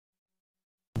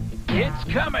It's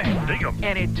coming,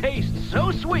 and it tastes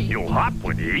so sweet. You'll hop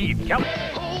when you eat.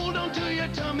 Hold on to your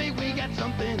tummy, we got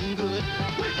something good.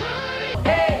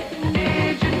 Hey,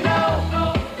 did you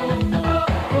know?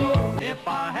 If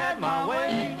I had my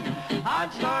way,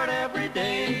 I'd start every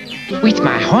day. With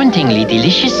my hauntingly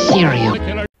delicious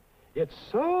cereal. It's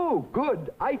so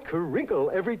good, I crinkle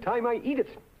every time I eat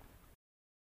it.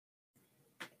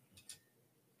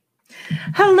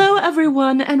 Hello,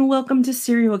 everyone, and welcome to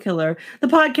Serial Killer, the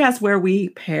podcast where we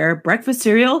pair breakfast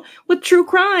cereal with true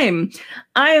crime.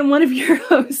 I am one of your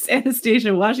hosts,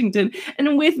 Anastasia Washington,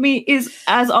 and with me is,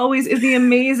 as always, is the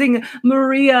amazing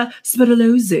Maria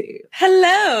Spitalozzi.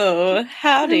 Hello.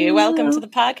 Howdy. Hello. Welcome to the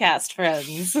podcast,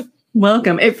 friends.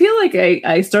 Welcome. I feel like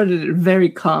I started it very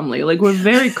calmly. Like, we're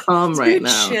very calm right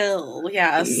now. Chill.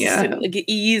 Yes. Yeah. Like,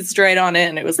 it eased right on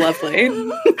in. It was lovely.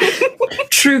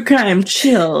 True crime,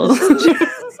 chill.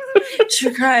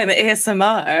 True crime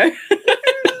ASMR.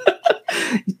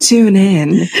 Tune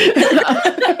in.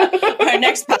 Our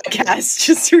next podcast,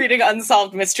 just reading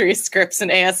unsolved mystery scripts in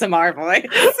ASMR voice.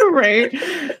 Right.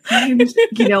 And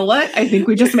you know what? I think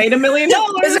we just made $1 million.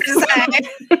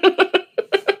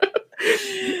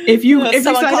 If you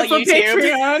sign up for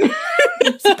Patreon,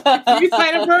 if you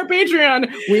sign up for our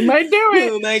Patreon, we might do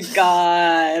it. Oh my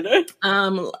god.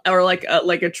 Or like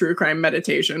a true crime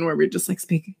meditation where we just like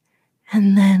speak.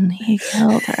 And then he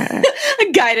killed her.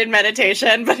 A guided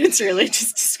meditation, but it's really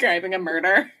just describing a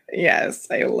murder. Yes,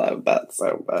 I love that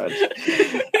so much.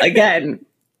 Again,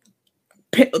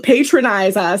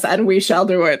 patronize us and we shall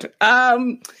do it.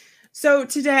 So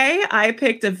today I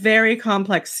picked a very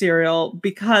complex cereal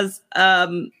because,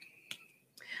 okay,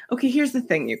 here's the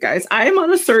thing, you guys. I am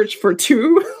on a search for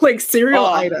two cereal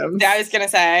items. I was going to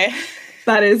say.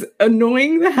 That is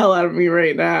annoying the hell out of me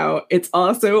right now. It's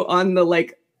also on the,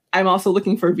 I'm also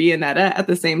looking for Viennetta at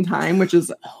the same time, which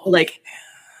is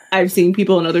I've seen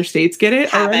people in other states get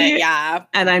it already. Yeah.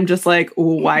 And I'm just like,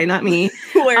 why not me?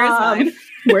 Where is mine?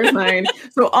 Where's mine?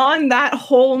 So on that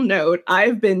whole note,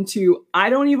 I've been to,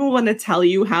 I don't even want to tell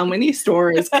you how many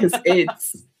stores because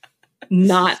it's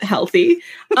not healthy.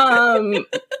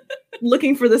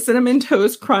 Looking for the Cinnamon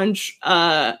Toast Crunch.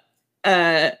 I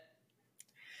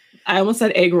almost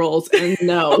said egg rolls, and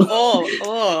no.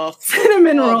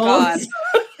 Cinnamon rolls. God.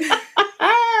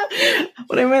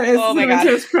 What I meant is Cinnamon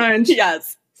Toast Crunch.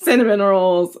 Yes. Cinnamon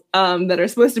rolls that are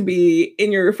supposed to be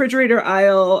in your refrigerator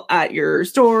aisle at your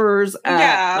stores.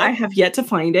 I have yet to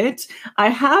find it. I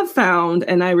have found,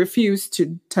 and I refuse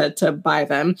to buy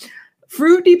them,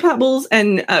 Fruity Pebbles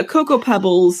and Cocoa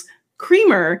Pebbles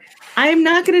creamer. I'm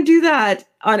not going to do that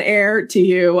on air to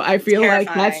you. I feel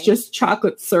like that's just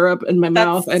chocolate syrup in my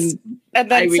mouth. And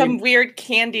then some weird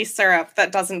candy syrup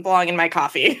that doesn't belong in my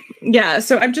coffee. Yeah.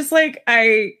 So I'm just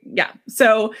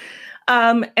So...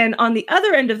 and on the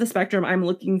other end of the spectrum, I'm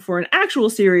looking for an actual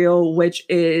cereal, which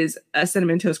is a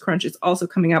Cinnamon Toast Crunch. It's also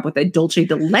coming out with a Dulce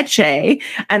de Leche.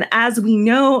 And as we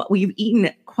know, we've eaten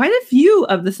quite a few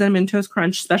of the Cinnamon Toast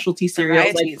Crunch specialty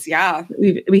cereals.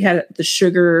 We had the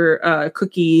sugar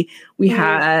cookie. We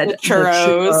had the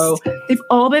churros. They've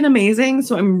all been amazing.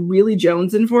 So I'm really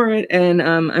jonesing for it. And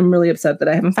I'm really upset that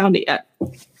I haven't found it yet.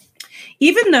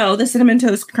 Even though the Cinnamon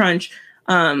Toast Crunch,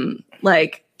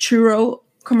 churro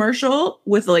commercial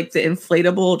with the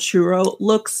inflatable churro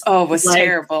looks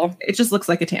terrible. It just looks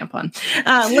like a tampon.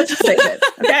 Let's just say it.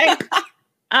 Okay.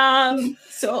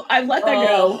 So I let that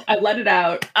go. I let it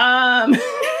out.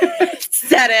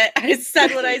 Said it. I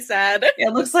said what I said.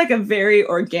 It looks like a very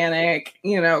organic,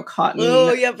 cotton.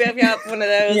 Oh, yep. One of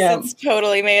those. Yeah. It's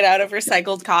totally made out of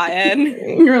recycled cotton.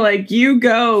 You're like, you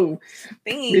go.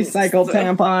 Thanks. Recycled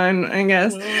tampon, I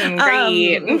guess.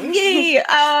 Great. Yay.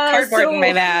 Cardboard in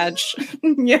my badge.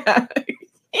 Yeah.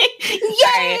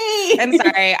 Yay! I'm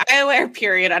sorry. I wear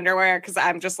period underwear because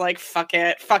I'm just like, fuck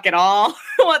it all.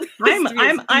 I'm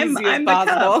the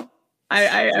cup.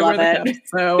 I wear the cup,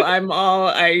 so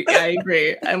I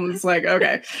agree. I'm just like,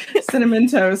 okay, cinnamon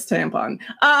toast tampon.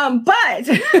 But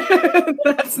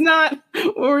that's not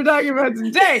what we're talking about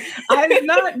today. I did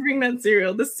not bring that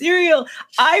cereal. The cereal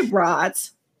I brought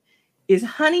is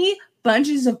Honey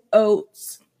Bunches of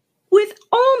Oats with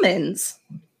almonds.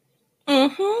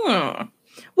 Mm-hmm.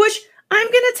 Which I'm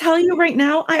going to tell you right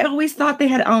now, I always thought they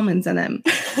had almonds in them.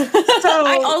 So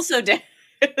I also did.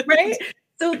 Right?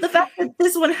 So the fact that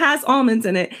this one has almonds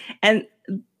in it, and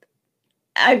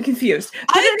I'm confused.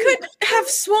 I could have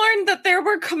sworn that there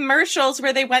were commercials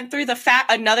where they went through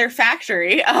another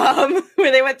factory,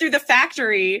 where they went through the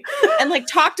factory and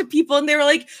talked to people, and they were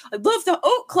like, I love the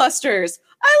oat clusters.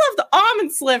 I love the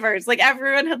almond slivers.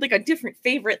 Everyone had a different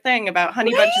favorite thing about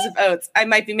Honey Bunches of Oats. I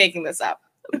might be making this up.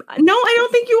 No, I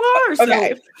don't think you are. So,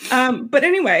 Okay. But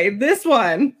anyway, this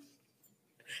one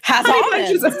Has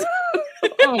almonds.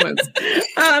 almonds.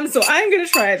 So I'm gonna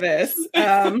try this.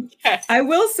 Okay. I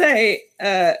will say,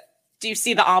 Do you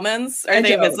see the almonds? Are I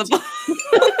they don't. visible?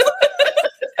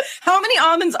 How many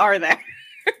almonds are there?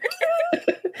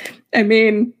 I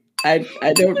mean, I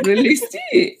don't really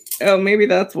see. Oh, maybe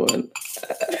that's one.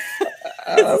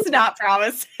 This is not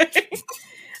promising.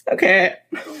 Okay.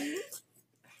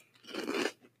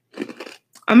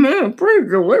 I mean, pretty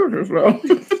delicious though.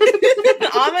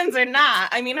 Almonds are not.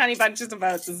 I mean, Honey Bunches of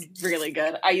Oats is really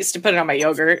good. I used to put it on my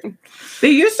yogurt. They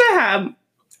used to have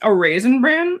a Raisin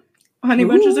Bran Honey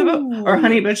Bunches of Oats, or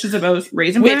Honey Bunches of Oats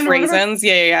Raisin Bran. With or whatever. raisins.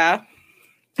 Yeah.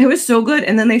 It was so good,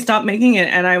 and then they stopped making it,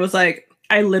 and I was like,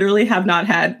 I literally have not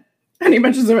had Honey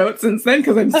Bunches of Oats since then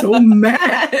because I'm so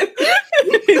mad.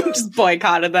 Just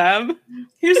boycotted them.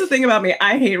 Here's the thing about me: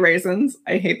 I hate raisins.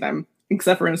 I hate them,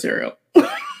 except for in cereal.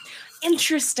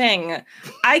 Interesting.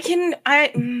 I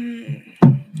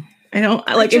don't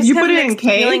like if just you have put it in mixed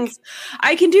cake. feelings.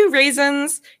 I can do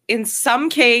raisins in some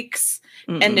cakes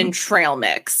and in trail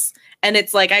mix. And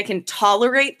it's like I can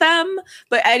tolerate them,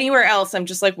 but anywhere else, I'm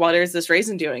just like, what is this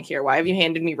raisin doing here? Why have you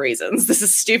handed me raisins? This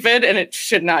is stupid and it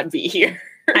should not be here.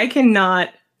 I cannot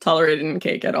tolerate it in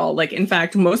cake at all. Like, in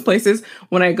fact, most places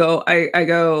when I go, I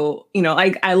go, you know,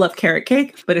 I love carrot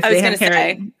cake, but if they have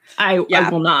carrot, I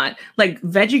will not. Like,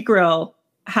 Veggie Grill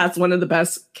has one of the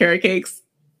best carrot cakes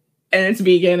and it's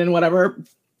vegan and whatever,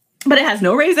 but it has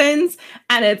no raisins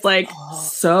and it's like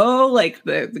so like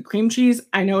the cream cheese.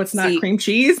 I know it's not cream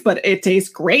cheese, but it tastes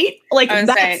great. Like,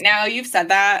 now you've said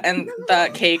that, and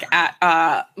the cake at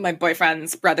my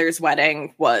boyfriend's brother's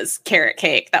wedding was carrot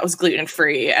cake that was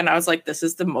gluten-free, and I was like, this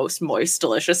is the most moist,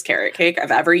 delicious carrot cake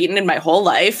I've ever eaten in my whole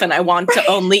life, and I want to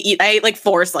only eat. I ate like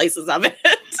 4 slices of it.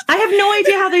 I have no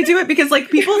idea how they do it because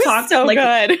like people talk so like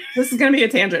good. This is gonna be a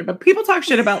tangent, but people talk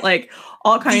shit about like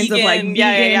all kinds of like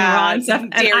vegan raw and stuff,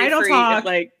 and I don't talk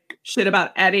like shit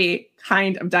about any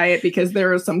kind of diet because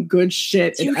there is some good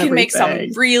shit. You can make some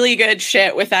really good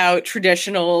shit without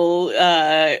traditional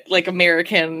like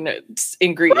American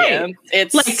ingredients. Right.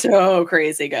 It's like so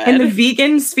crazy good. In the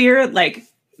vegan sphere, like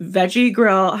Veggie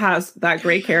Grill has that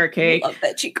great carrot cake. I love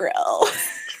Veggie Grill.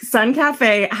 Sun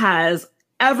Cafe has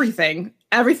everything.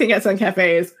 Everything at Sun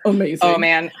Cafe is amazing. Oh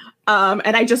man.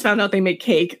 And I just found out they make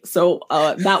cake, so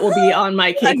that will be on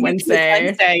my Cake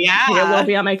Wednesday. Yeah, it will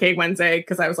be on my Cake Wednesday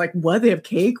because I was like, "What? They have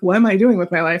cake? What am I doing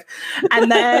with my life?" And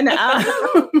then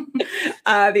the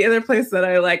other place that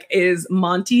I like is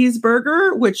Monty's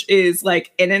Burger, which is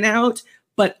like In-N-Out,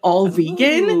 but all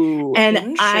vegan.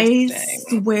 And I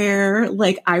swear,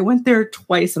 like, I went there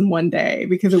twice in one day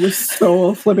because it was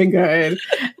so flipping good.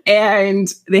 And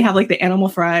they have like the animal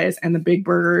fries and the big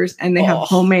burgers, and they have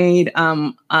homemade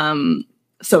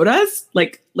sodas,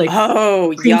 like cream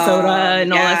soda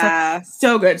and all that stuff.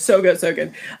 So good, so good, so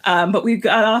good. But we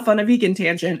got off on a vegan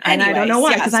tangent, and I don't know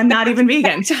why because I'm not even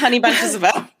vegan. To Honey Bunches of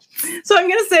Oats. So I'm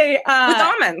gonna say with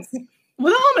almonds.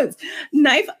 With almonds,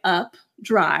 knife up.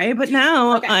 Dry, but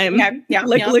now I'm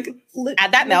lick.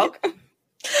 Add that milk. Oh,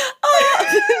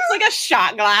 it's like a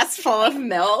shot glass full of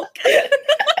milk.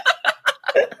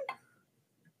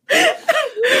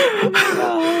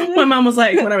 My mom was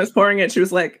like, when I was pouring it, she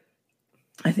was like,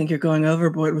 I think you're going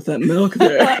overboard with that milk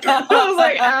there. I was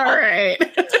like, all right.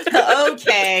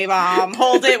 Okay, Mom.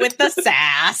 Hold it with the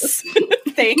sass.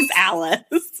 Thanks, Alice.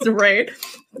 Right.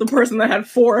 The person that had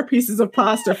 4 pieces of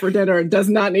pasta for dinner does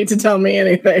not need to tell me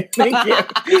anything. Thank you.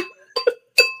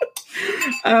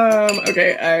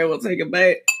 Okay, I will take a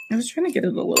bite. I was trying to get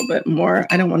it a little bit more.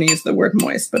 I don't want to use the word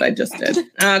moist, but I just did.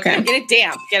 Okay. Get it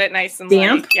damp. Get it nice and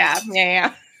damp. Light.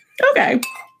 Yeah. Okay.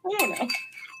 I don't know.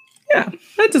 Yeah,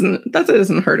 that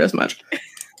doesn't hurt as much.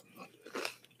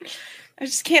 I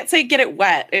just can't say get it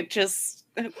wet. It just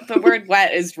the word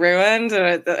wet is ruined.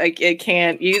 I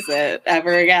can't use it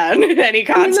ever again in any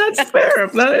context. I mean, that's fair.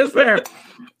 That is fair.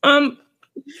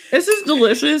 This is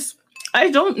delicious.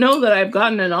 I don't know that I've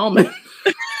gotten an almond.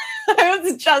 I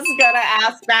was just gonna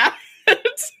ask that.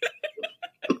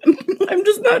 I'm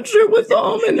just not sure what the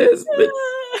almond is. But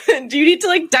do you need to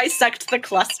like dissect the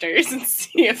clusters and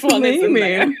see if one is in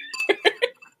there?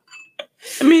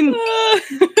 I mean,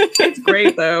 it's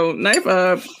great though. Knife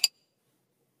up.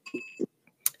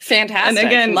 Fantastic. And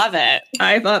again, love it.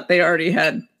 I thought they already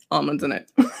had almonds in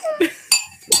it.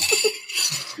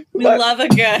 We love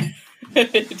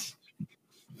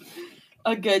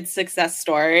a good success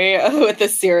story with the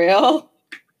cereal.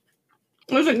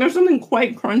 There's something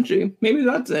quite crunchy. Maybe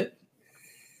that's it.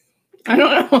 I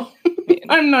don't know.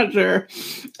 I'm not sure.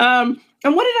 And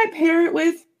what did I pair it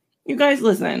with? You guys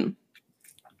listen.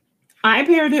 I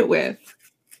paired it with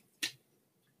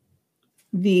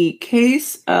the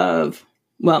case of,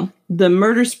 well, the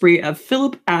murder spree of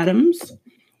Philip Adams,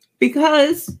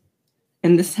 because,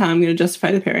 and this is how I'm going to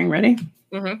justify the pairing. Ready?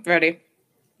 Mm-hmm. Ready.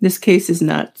 This case is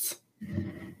nuts.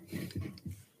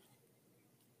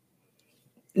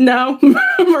 No,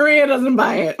 Maria doesn't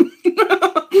buy it.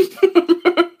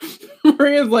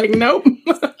 Maria's like, nope.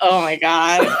 Oh my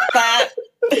God. That.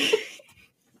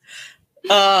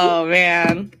 Oh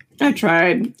man. I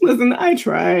tried. Listen, I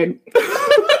tried.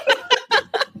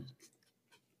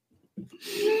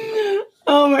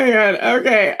 Oh my God.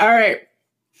 Okay. All right.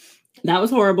 That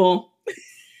was horrible.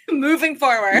 Moving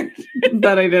forward.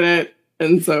 But I did it.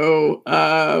 And so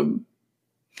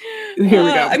here we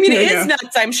go. I mean, Here it is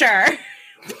nuts, I'm sure.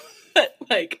 But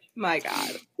like, my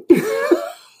God.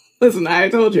 Listen, I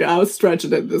told you I was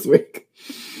stretching it this week.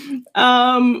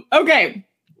 Okay.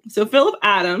 So Philip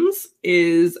Adams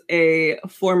is a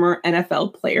former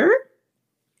NFL player.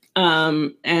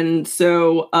 And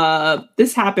so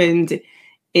this happened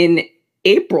in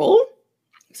April.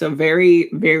 So very,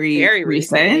 very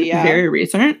recent. Yeah. Very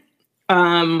recent.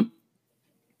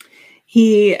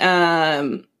 He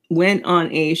went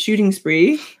on a shooting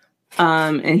spree,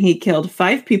 and he killed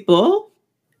 5 people,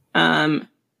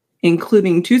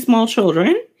 including 2 small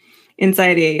children,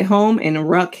 inside a home in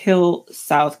Rock Hill,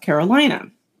 South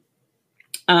Carolina.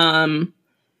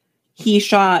 He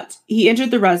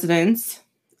entered the residence,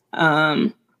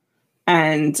 and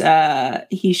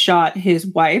he shot his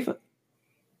wife.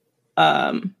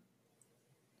 I'm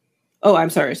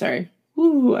sorry.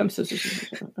 Ooh, I'm so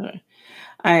sorry.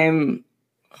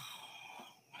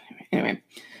 Anyway,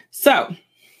 so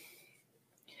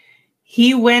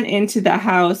he went into the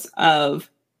house of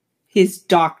his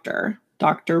doctor,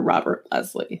 Dr. Robert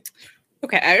Leslie.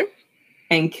 Okay.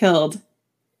 And killed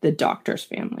the doctor's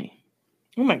family.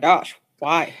 Oh my gosh.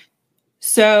 Why?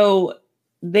 So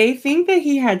they think that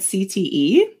he had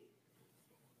CTE,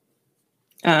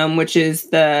 which is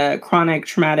the chronic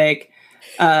traumatic,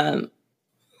 like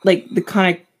the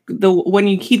chronic, when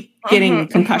you keep getting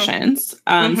concussions.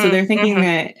 So they're thinking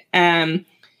that,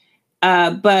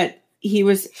 but he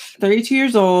was 32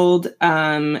 years old,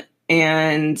 and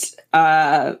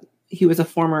he was a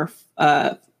former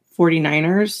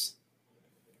 49ers.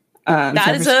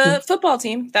 That is a football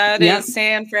team. That is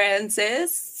San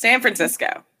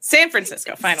Francisco.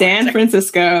 Finally. San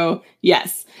Francisco.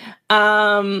 Yes.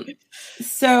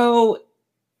 So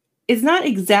it's not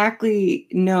exactly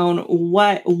known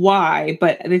why,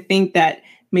 but they think that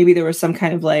maybe there was some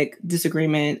kind of like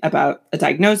disagreement about a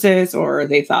diagnosis, or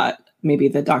they thought maybe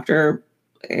the doctor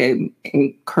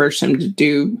encouraged him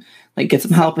to get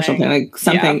some help or something.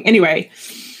 Yeah. Anyway,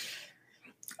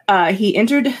 he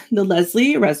entered the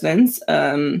Leslie residence,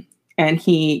 and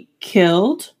he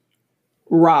killed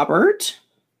Robert,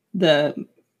 the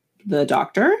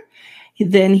doctor.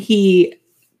 Then he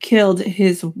killed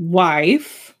his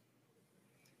wife,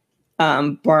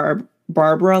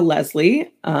 Barbara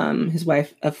Leslie, his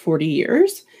wife of 40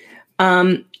 years,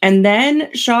 and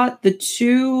then shot the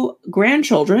 2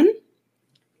 grandchildren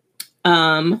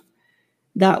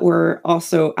that were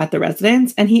also at the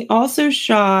residence. And he also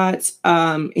shot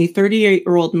a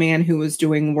 38-year-old man who was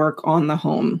doing work on the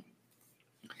home.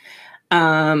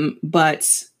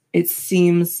 But it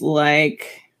seems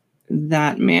like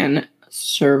that man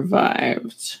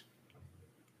survived.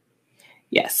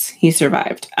 Yes, he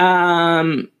survived.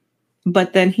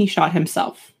 But then he shot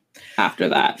himself after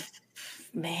that.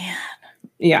 Man.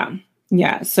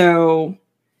 Yeah. So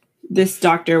this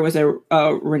doctor was a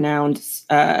renowned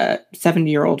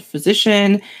 70-year-old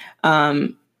physician,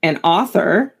 an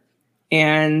author,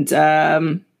 and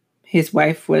his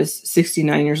wife was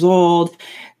 69 years old.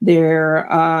 Their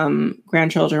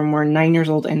grandchildren were 9 years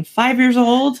old and 5 years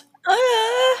old.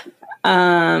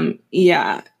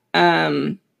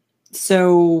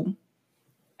 So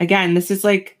again, this is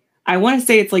like, I want to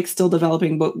say it's like still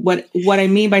developing, but what I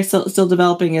mean by still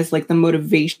developing is like the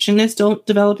motivation is still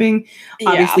developing. Yeah.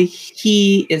 Obviously,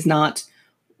 he is not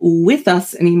with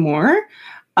us anymore.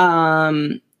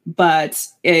 But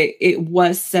it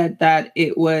was said that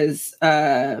it was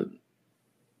the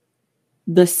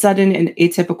sudden and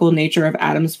atypical nature of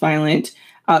Adams' violent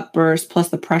outburst, plus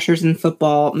the pressures in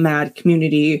football mad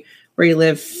community where he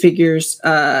lived, figures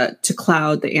to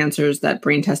cloud the answers that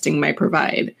brain testing might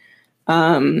provide.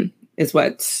 Is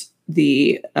what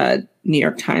the New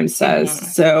York Times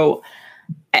says. So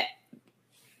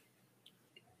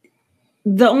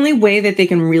the only way that they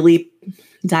can really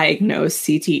diagnose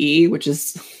CTE, which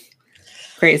is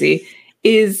crazy,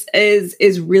 is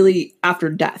really after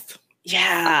death.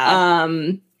 Yeah.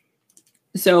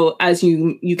 so as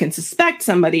you can suspect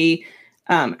somebody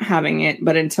having it,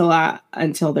 but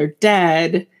until they're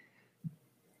dead,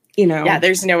 Yeah,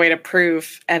 there's no way to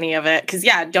prove any of it. Because,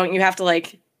 don't you have to,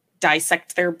 like,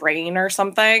 dissect their brain or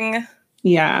something?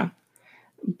 Yeah.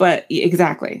 But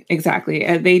exactly.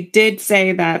 They did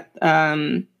say that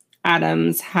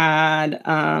Adams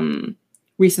had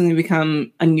recently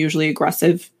become unusually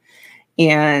aggressive,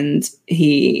 and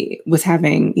he was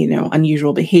having,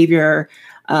 unusual behavior,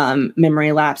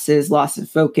 memory lapses, loss of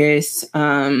focus,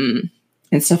 and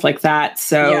stuff like that.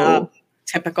 So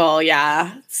typical,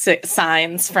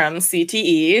 signs from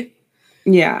CTE.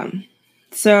 Yeah.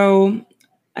 So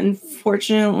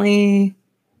unfortunately,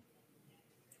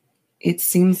 it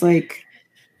seems like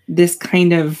this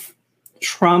kind of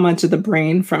trauma to the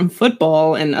brain from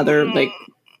football and other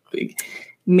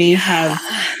may have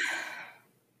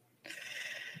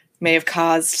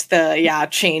caused the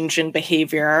change in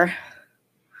behavior.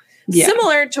 Yeah.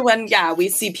 Similar to when we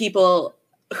see people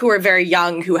who are very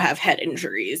young who have head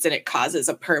injuries, and it causes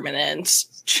a permanent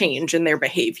change in their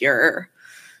behavior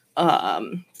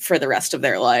for the rest of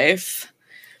their life.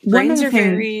 Brains are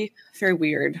very, very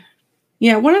weird.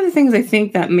 Yeah, one of the things I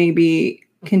think that maybe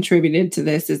contributed to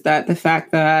this is that the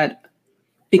fact that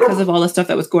because of all the stuff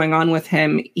that was going on with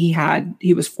him, he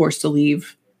was forced to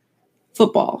leave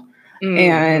football.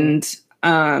 And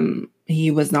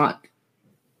he was not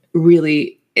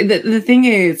really the thing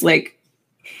is, like,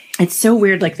 it's so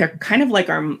weird. Like, they're kind of like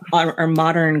our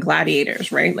modern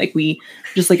gladiators, right? Like we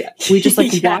just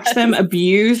watch them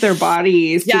abuse their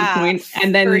bodies to the point,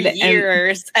 and then for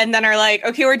years, and then are like,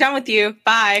 okay, we're done with you.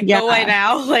 Bye. Go away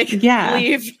now. Like,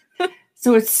 leave.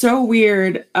 So it's so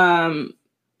weird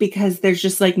because there's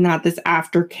just like not this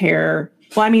aftercare.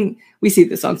 Well, I mean, we see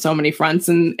this on so many fronts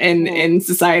in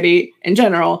society in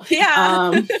general.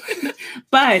 Yeah.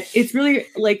 But it's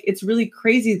really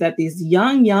crazy that these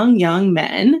young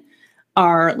men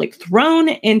are like thrown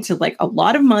into like a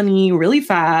lot of money really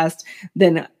fast,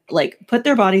 then like put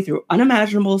their body through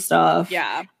unimaginable stuff.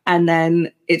 Yeah. And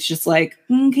then it's just like,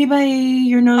 okay, bye.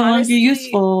 You're no longer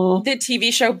useful. The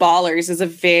TV show Ballers is a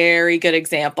very good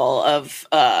example of.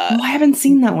 I haven't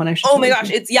seen that one. Oh my gosh,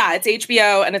 it's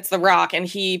HBO and it's The Rock, and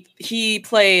he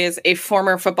plays a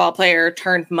former football player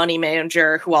turned money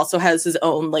manager who also has his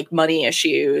own like money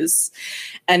issues,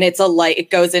 and it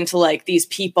goes into like these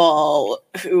people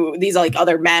these like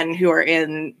other men who are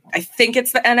in, I think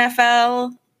it's the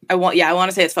NFL. I want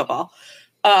to say it's football.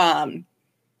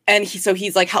 And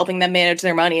he's like helping them manage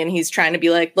their money, and he's trying to be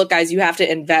like, look, guys, you have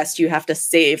to invest, you have to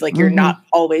save. Like, you're not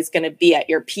always going to be at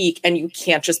your peak, and you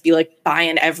can't just be like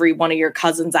buying every one of your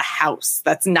cousins a house.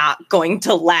 That's not going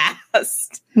to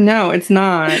last. No, it's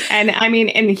not. And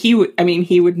he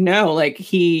would know, like,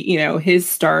 his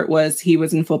start was he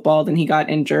was in football, then he got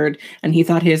injured, and he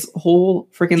thought his whole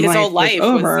freaking life was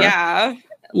over.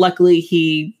 Luckily,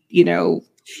 he,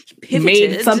 pivoted,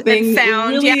 made something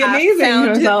really amazing.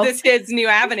 Found his new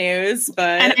avenues,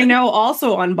 and I know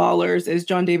also on Ballers is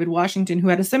John David Washington, who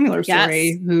had a similar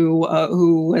story, who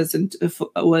was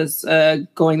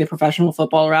going the professional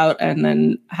football route and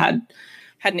then had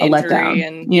an injury,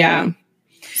 and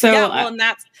so and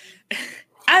that's,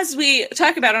 as we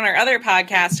talk about on our other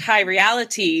podcast, High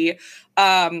Reality.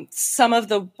 Some of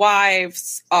the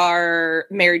wives are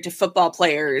married to football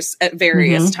players at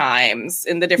various times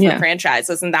in the different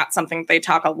franchises. And that's something they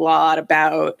talk a lot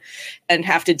about and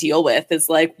have to deal with, is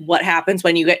like, what happens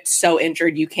when you get so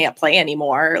injured you can't play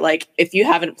anymore? Like, if you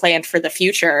haven't planned for the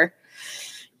future,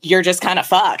 you're just kind of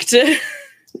fucked.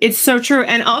 It's so true.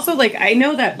 And also, like, I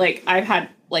know that, like, I've had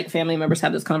like family members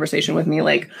have this conversation with me,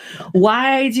 like,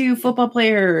 why do football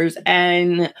players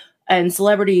and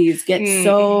celebrities get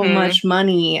so much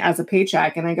money as a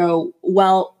paycheck? And I go,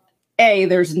 well,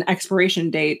 there's an expiration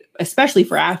date, especially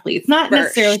for athletes, not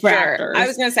necessarily for actors. I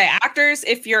was going to say actors,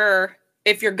 if you're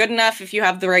good enough, if you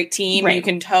have the right team, you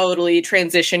can totally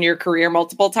transition your career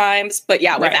multiple times. But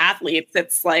with athletes,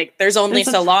 it's like, there's only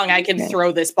so long I can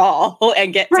throw this ball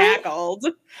and get tackled.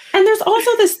 And there's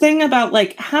also this thing about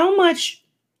like how much,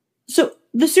 so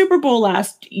the Super Bowl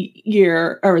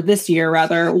this year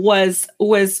rather, was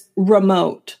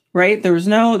remote, right? There was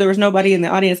nobody in the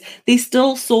audience. They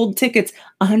still sold tickets,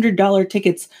 $100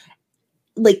 tickets,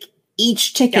 like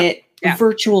each ticket,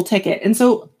 virtual ticket. And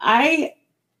so I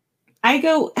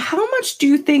go, how much do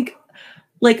you think,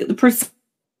 like, the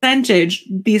percentage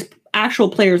these actual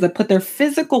players that put their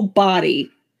physical body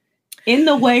in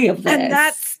the way of this?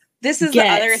 And this is the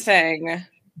other thing.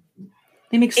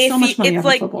 They make so much money it's off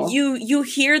like of football. you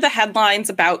hear the headlines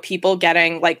about people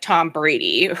getting like Tom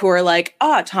Brady, who are like,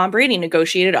 Tom Brady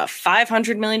negotiated a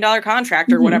 $500 million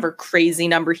contract or whatever crazy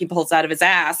number he pulls out of his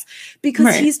ass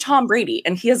because he's Tom Brady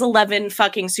and he has 11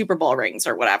 fucking Super Bowl rings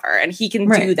or whatever. And he can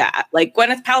do that. Like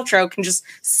Gwyneth Paltrow can just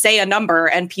say a number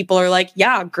and people are like,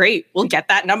 yeah, great. We'll get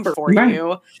that number for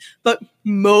you. But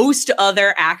most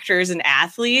other actors and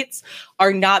athletes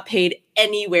are not paid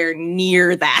anywhere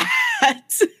near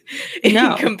that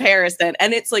in comparison.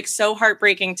 And it's like so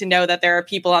heartbreaking to know that there are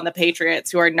people on the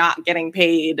Patriots who are not getting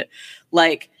paid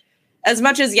like as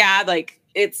much as, like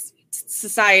it's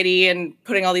society and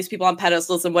putting all these people on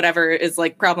pedestals and whatever is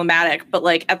like problematic. But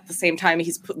like at the same time,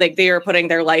 he's like, they are putting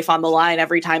their life on the line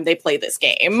every time they play this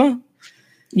game.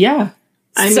 Yeah.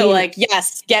 I mean, like,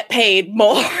 yes, get paid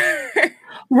more.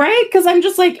 Right? Because I'm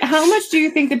just like, how much do you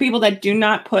think the people that do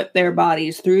not put their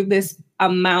bodies through this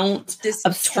amount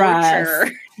of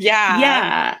stress,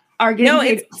 are getting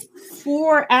paid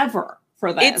forever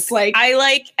for this? It's like, I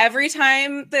like every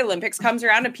time the Olympics comes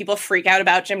around and people freak out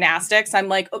about gymnastics, I'm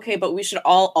like, okay, but we should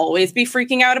all always be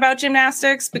freaking out about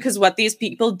gymnastics because what these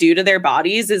people do to their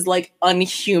bodies is like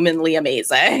unhumanly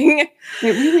amazing.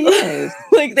 It really is.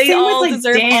 Like they all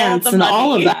deserve dance all the and money.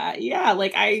 all of that. Yeah,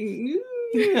 like I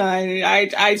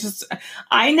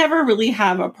never really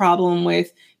have a problem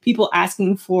with people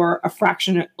asking for a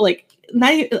fraction, like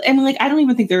I don't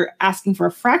even think they're asking for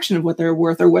a fraction of what they're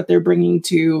worth or what they're bringing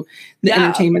to the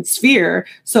entertainment sphere.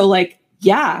 So like,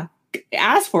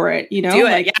 ask for it, do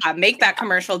it. Make that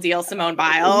commercial deal, Simone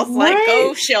Biles. Like,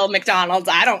 go shill McDonald's.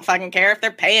 I don't fucking care if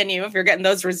they're paying you, if you're getting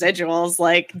those residuals,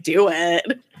 like, do it.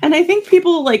 And I think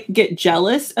people like get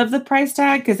jealous of the price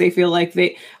tag because they feel like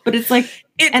but it's like,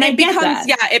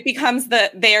 it becomes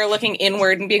that they are looking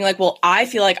inward and being like, well, I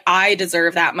feel like I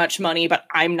deserve that much money, but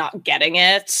I'm not getting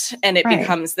it. And it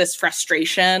becomes this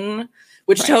frustration,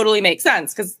 which totally makes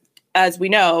sense. Because as we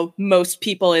know, most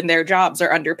people in their jobs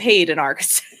are underpaid in our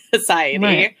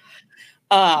society.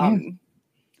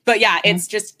 But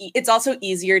it's also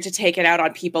easier to take it out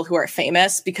on people who are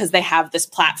famous because they have this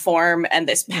platform and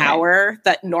this power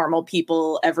that normal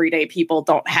people, everyday people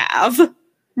don't have.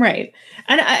 Right.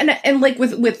 And like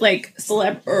with like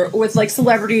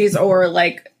celebrities or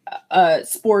like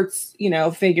sports,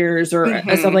 figures or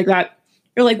stuff like that.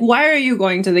 You're like, why are you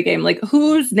going to the game? Like,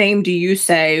 whose name do you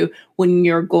say when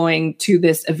you're going to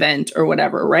this event or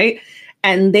whatever, right?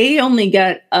 And they only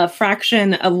get a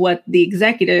fraction of what the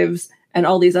executives and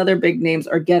all these other big names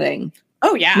are getting.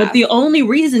 Oh, yeah. But the only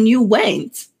reason you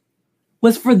went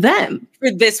was for them. For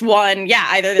this one,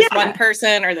 either this one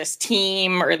person or this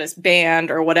team or this band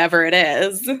or whatever it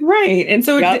is. Right. And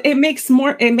so it makes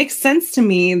sense to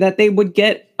me that they would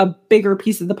get a bigger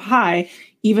piece of the pie,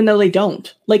 even though they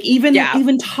don't. Like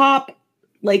even top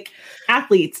like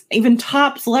athletes, even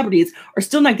top celebrities are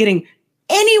still not getting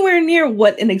anywhere near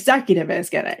what an executive is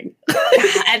getting.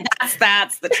 And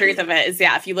that's the truth of it is,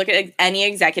 if you look at any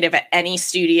executive at any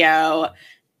studio,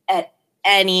 at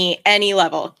any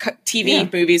level,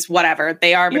 TV, movies, whatever,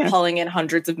 they are pulling in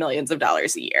hundreds of millions of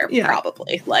dollars a year,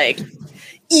 probably. Like,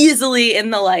 easily in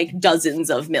the, like,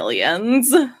 dozens of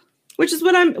millions. Which is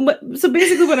so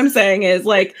basically what I'm saying is,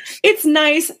 like, it's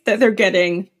nice that they're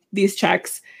getting these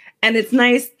checks. And it's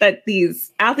nice that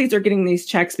these athletes are getting these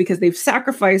checks because they've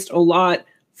sacrificed a lot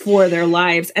for their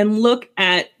lives. And look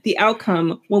at the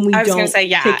outcome when we don't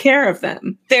take care of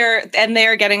them. They're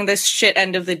getting this shit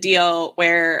end of the deal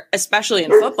where, especially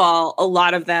in football, a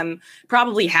lot of them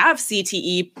probably have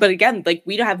CTE. But again, like,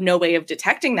 we have no way of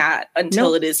detecting that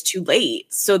until it is too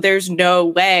late. So there's no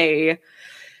way.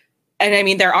 And I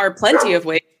mean, there are plenty of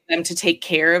ways for them to take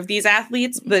care of these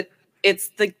athletes, but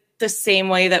it's the same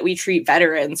way that we treat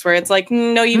veterans, where it's like,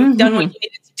 no, you've done what you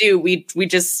needed to do. We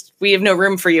have no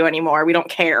room for you anymore. We don't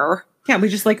care. Yeah, we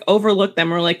just like overlook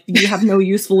them, or like you have no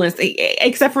usefulness,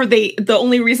 except for the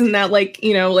only reason that like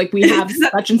we have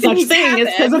such and such thing is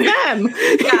because of them.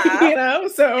 Yeah.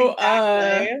 So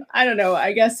exactly. I don't know.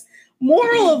 I guess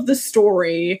moral of the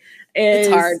story is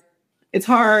It's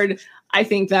hard. I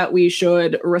think that we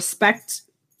should respect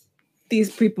these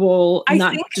people,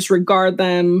 not disregard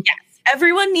them. Yes.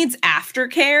 Everyone needs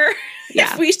aftercare.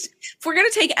 Yeah. If we're going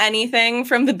to take anything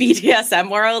from the BDSM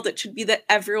world, it should be that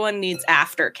everyone needs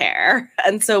aftercare.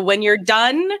 And so when you're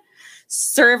done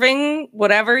serving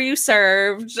whatever you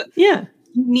served, you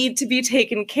need to be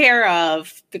taken care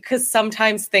of, because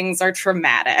sometimes things are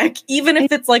traumatic, even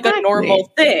if it's like a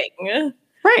normal thing.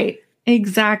 Right.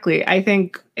 Exactly. I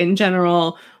think in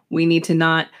general, we need to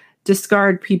not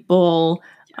discard people.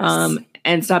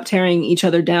 and stop tearing each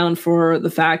other down for the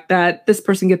fact that this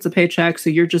person gets a paycheck, so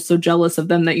you're just so jealous of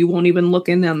them that you won't even look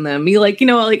in on them. You like,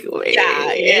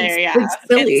 it's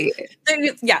silly.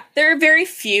 There are very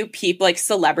few people, like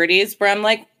celebrities, where I'm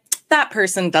like, that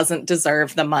person doesn't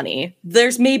deserve the money.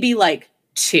 There's maybe like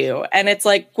 2, and it's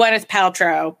like Gwyneth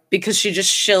Paltrow, because she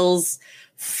just shills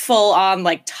full on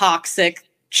like toxic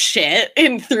shit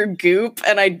in through Goop,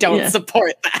 and I don't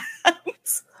support that.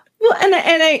 Well, and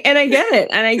I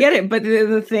get it, but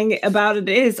the thing about it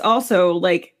is also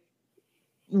like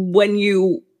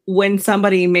when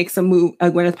somebody makes a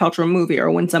Gwyneth Paltrow movie,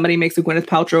 or when somebody makes a Gwyneth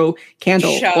Paltrow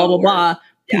candle, blah blah blah.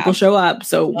 People show up,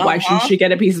 so why shouldn't she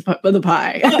get a piece of the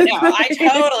pie? Oh, no, I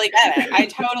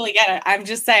totally get it. I'm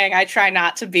just saying, I try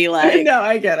not to be like, no,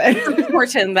 I get it.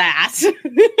 Supporting that.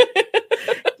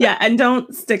 Yeah, and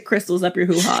don't stick crystals up your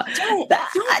hoo-ha. There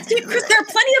are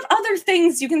plenty of other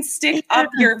things you can stick up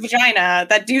your vagina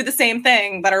that do the same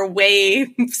thing, that are way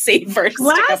safer.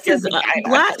 Glass is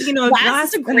glass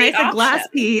is a great glass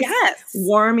piece. Yes,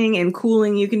 warming and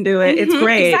cooling. You can do it. It's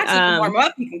great. Exactly. You can warm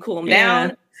up. You can cool them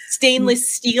down. Stainless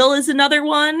steel is another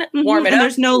one. Warm it up.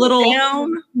 There's no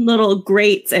little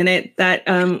grates in it that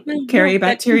carry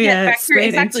bacteria.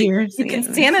 Exactly. You can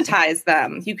sanitize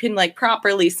them. You can like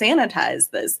properly sanitize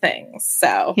those things.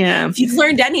 So if you've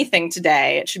learned anything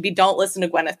today, it should be don't listen to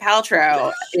Gwyneth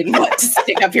Paltrow in what to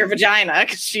stick up your vagina,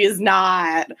 because she's in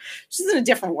a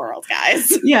different world,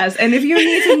 guys. Yes, and if you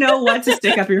need to know what to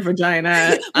stick up your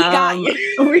vagina,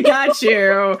 we got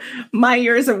you. My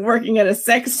years of working at a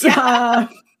sex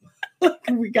shop.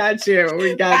 We got you.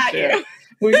 Well, I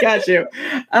think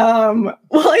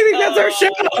that's our show.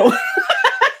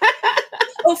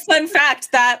 Oh, fun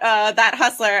fact, that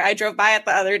Hustler I drove by it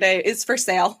the other day is for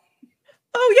sale.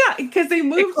 Oh yeah, because they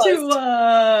moved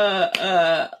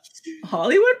to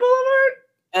Hollywood Boulevard.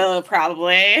 Oh,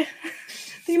 probably.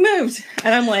 They moved,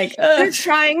 and I'm like, they're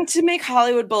trying to make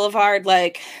Hollywood Boulevard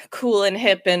like cool and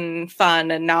hip and fun,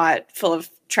 and not full of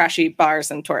trashy bars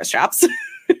and tourist shops.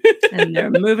 And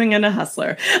they're moving into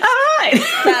Hustler. All right.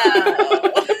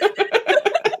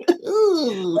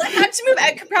 I had to move.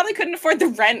 I probably couldn't afford the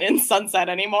rent in Sunset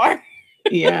anymore.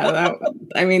 Yeah,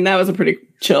 that was a pretty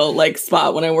chill like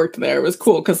spot when I worked there. It was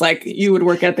cool because like you would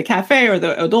work at the cafe or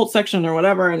the adult section or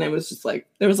whatever, and it was just like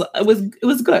it was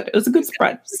good. It was a good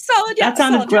spread. Solid. That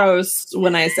sounded gross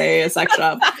when I say a sex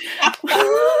shop.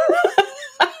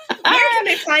 Where can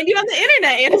they find you on the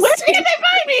internet? Where can they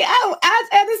find me? Oh, at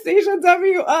Anastasia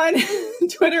W on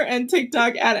Twitter and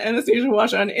TikTok, at Anastasia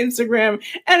Wash on Instagram,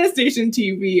 Anastasia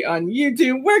TV on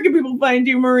YouTube. Where can people find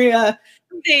you, Maria?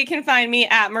 They can find me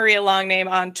at Maria Longname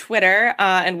on Twitter.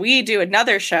 And we do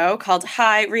another show called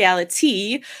High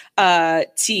Reality,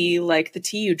 tea like the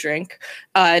tea you drink.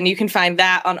 And you can find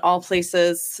that on all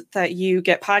places that you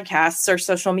get podcasts or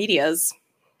social medias.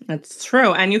 That's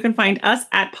true. And you can find us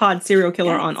at Pod Serial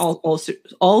Killer on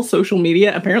all social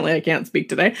media. Apparently I can't speak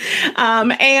today.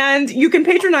 And you can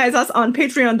patronize us on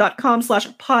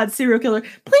patreon.com/Pod Serial Killer.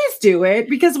 Please do it,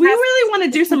 because we really want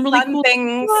to do some really cool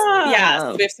things.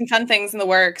 Yeah, we have some fun things in the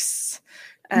works,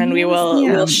 and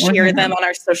we'll share them on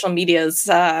our social medias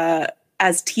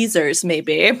as teasers,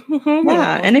 maybe.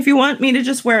 Yeah. And if you want me to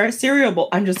just wear a cereal bowl,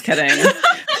 I'm just kidding.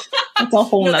 That's a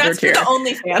whole nother tier. That's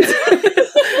the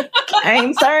OnlyFans.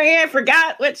 I'm sorry, I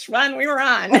forgot which one we were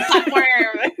on.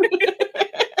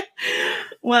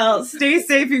 Well, stay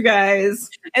safe, you guys.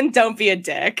 And don't be a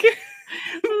dick.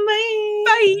 Bye.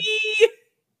 Bye.